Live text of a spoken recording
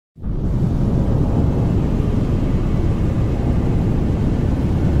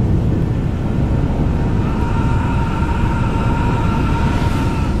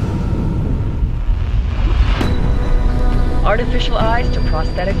artificial eyes to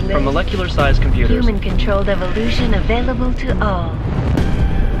prosthetic limbs. From molecular-sized computers. Human-controlled evolution available to all.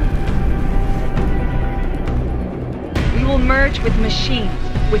 We will merge with machines,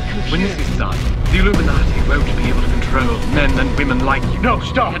 with computers. When this is done, the Illuminati won't be able to control men and women like you. No,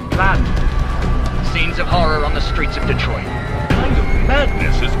 stop! Had planned. Scenes of horror on the streets of Detroit. Kind of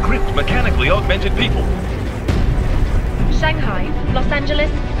madness has gripped mechanically augmented people. Shanghai, Los Angeles,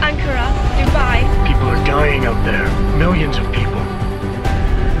 Ankara, Dubai. People are dying out there. Millions of people.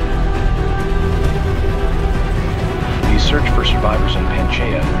 The search for survivors in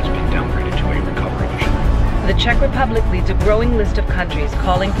Panchaea has been downgraded to a recovery mission. The Czech Republic leads a growing list of countries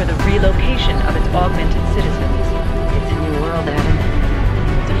calling for the relocation of its augmented citizens. It's a new world, Adam.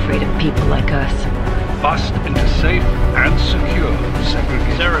 It's afraid of people like us. Bust into safe and secure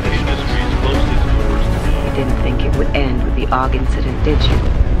segregation. Seraph Industries closed its doors today. You didn't think it would end with the AUG incident, did you?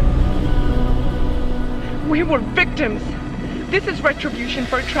 We were victims. This is retribution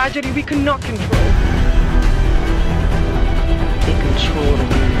for a tragedy we cannot control. They control the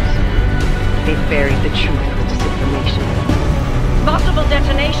news. They buried the truth with disinformation. Possible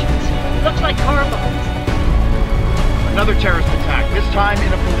detonations. Looks like car bombs. Another terrorist attack, this time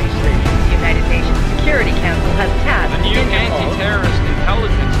in a police station. The United Nations Security Council has tasked The new Interpol. anti-terrorist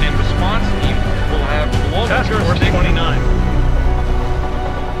intelligence and response team will have global Task Force jurisdiction. 29.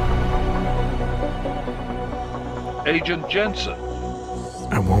 Agent Jensen.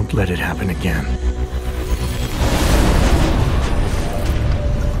 I won't let it happen again.